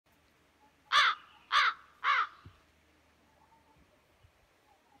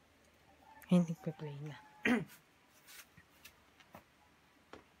Hindi ko play na.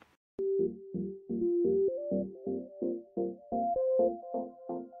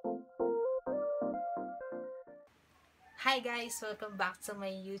 Hi guys! Welcome back to my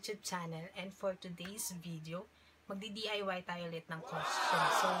YouTube channel, and for today's video, magdi-DIY tayo ulit ng costume.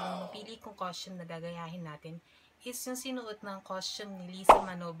 So, yung napili kong costume na gagayahin natin is yung sinuot ng costume ni Lisa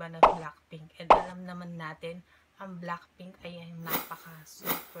Manoban of Blackpink. And alam naman natin, ang Blackpink ay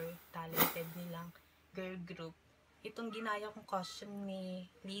napaka-super talented nilang girl group. Itong ginaya kong costume ni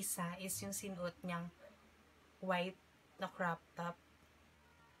Lisa is yung sinuot niyang white na crop top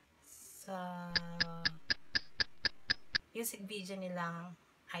sa music video nilang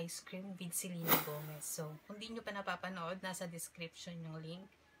Ice Cream with Selena Gomez. So, kung di nyo pa napapanood, nasa description yung link.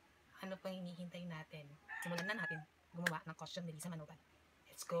 Ano pang hinihintay natin? Simulan na natin gumawa ng costume ni Lisa Manoban.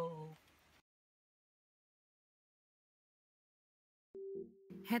 Let's go!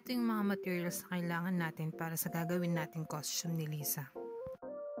 Heto yung mga materials na kailangan natin para sa gagawin nating costume ni Lisa.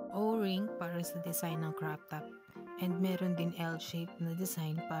 O-ring para sa design ng crop top. And meron din L-shape na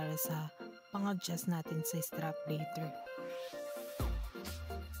design para sa pang-adjust natin sa strap later.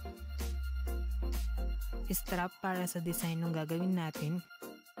 Strap para sa design ng gagawin natin,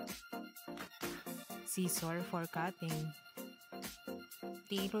 scissor for cutting,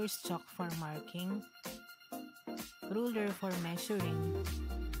 tailors chalk for marking, ruler for measuring,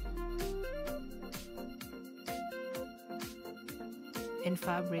 and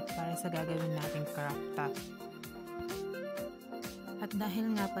fabric para sa gagawin nating crop top. At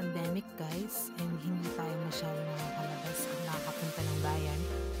dahil nga pandemic guys, and hindi tayo masyadong nakakalabas at nakakapunta ng bayan,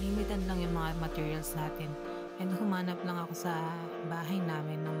 limited lang yung mga materials natin. And humanap lang ako sa bahay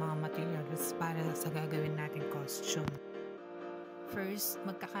namin ng mga materials para sa gagawin nating costume. First,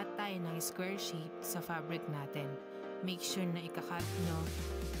 magkakat tayo ng square shape sa fabric natin. Make sure na ikakat nyo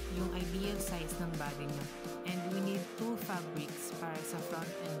yung ideal size ng body nyo. And we need 2 fabrics para sa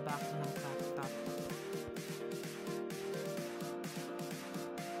front and back ng crop top.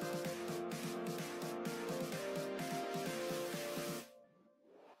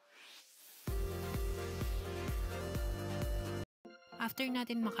 After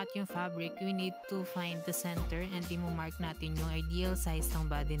natin makat yung fabric, we need to find the center and i-mark natin yung ideal size ng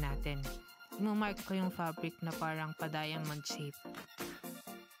body natin. I-mark ko yung fabric na parang pa-diamond shape.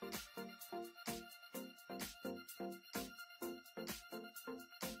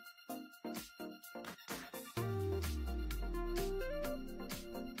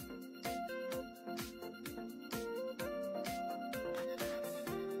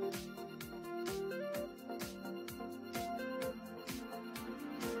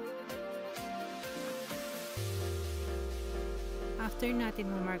 After natin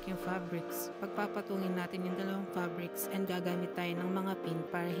ma-mark yung fabrics, pagpapatungin natin yung dalawang fabrics and gagamit tayo ng mga pin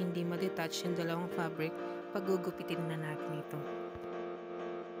para hindi ma-detach yung dalawang fabric pag gugupitin na natin ito.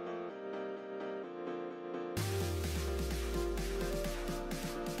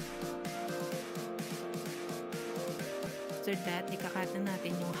 After that, ikakat na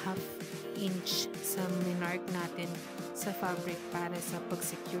natin yung 1/2 inch sa minark natin sa fabric para sa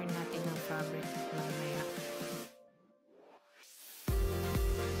pag-secure natin ng fabric mamaya.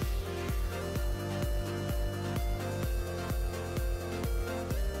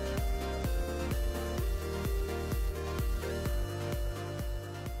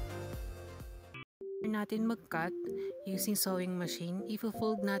 Natin mag-cut using sewing machine,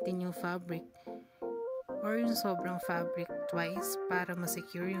 i-fold natin yung fabric or yung sobrang fabric twice para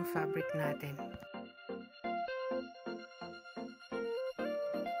ma-secure yung fabric natin.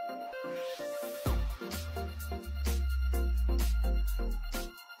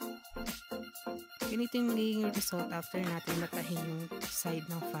 Ganito yung magiging result after natin matahin yung side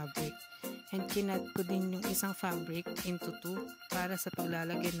ng fabric. And kinat ko din yung isang fabric into 2 para sa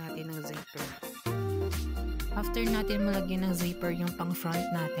paglalagyan natin ng zipper. After natin malagyan ng zipper yung pang front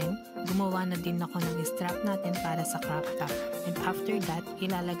natin, gumawa na din ako ng strap natin para sa crop top. And after that,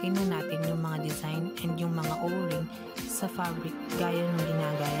 ilalagay na natin yung mga design and yung mga o-ring sa fabric gaya ng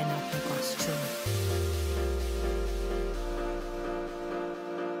ginagaya natin costume.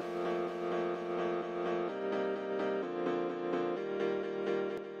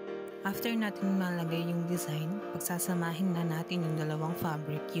 After natin malagay yung design, pagsasamahin na natin yung dalawang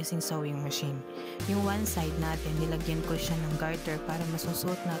fabric using sewing machine. Yung one side natin, nilagyan ko siya ng garter para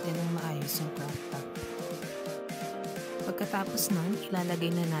masusuot natin ng maayos yung crop top. Pagkatapos nun,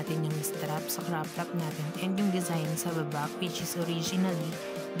 ilalagay na natin yung strap sa crop top natin and yung design sa baba, which is originally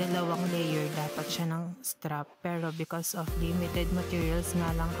 2 layer dapat siya ng strap, pero because of limited materials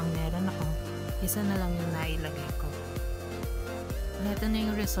nga lang ang meron ako, isa na lang yung nailagay ko. Ito na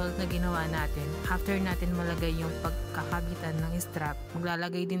yung result na ginawa natin. After natin malagay yung pagkakabitan ng strap,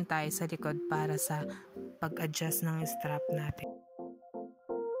 maglalagay din tayo sa likod para sa pag-adjust ng strap natin.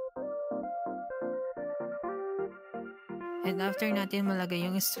 And after natin malagay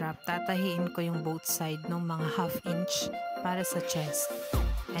yung strap, tatahiin ko yung both side ng mga 1/2 inch para sa chest.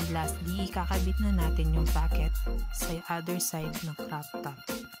 And lastly, ikakabit na natin yung pocket sa other side ng crop top.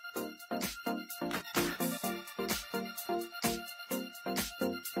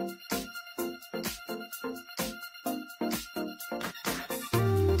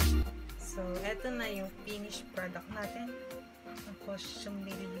 So, eto na yung finished product natin. Ang costume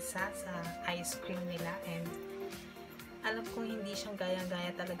ni Lisa sa ice cream nila. And alam kong hindi siyang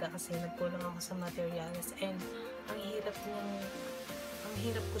gaya-gaya talaga kasi nagkulang ako sa materials. And ang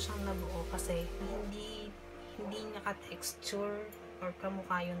hirap ko siyang nabuo kasi hindi naka-texture or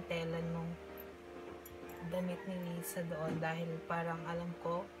kamukha yung tela nung damit ni Lisa doon dahil parang alam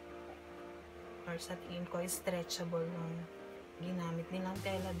ko or sa tingin ko stretchable nung ginamit nilang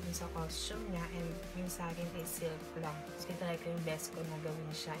tela dun sa costume niya, and yung sa akin is silk lang. So, try ko yung best ko na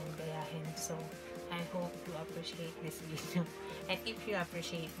gawin siya and gayahin. So, I hope you appreciate this video. And if you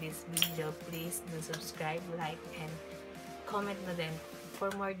appreciate this video, please do subscribe, like, and comment na din.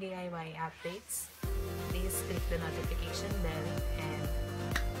 For more DIY updates, please click the notification bell and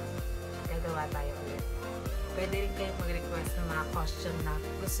gagawa tayo ulit. Pwede rin kayo mag-request ng mga costume na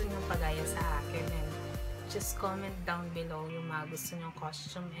gusto nyong pagaya sa akin, and just comment down below yung mga gusto nyong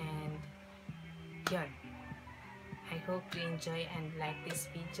costume, and yun. I hope you enjoy and like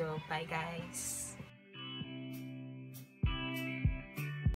this video. Bye guys!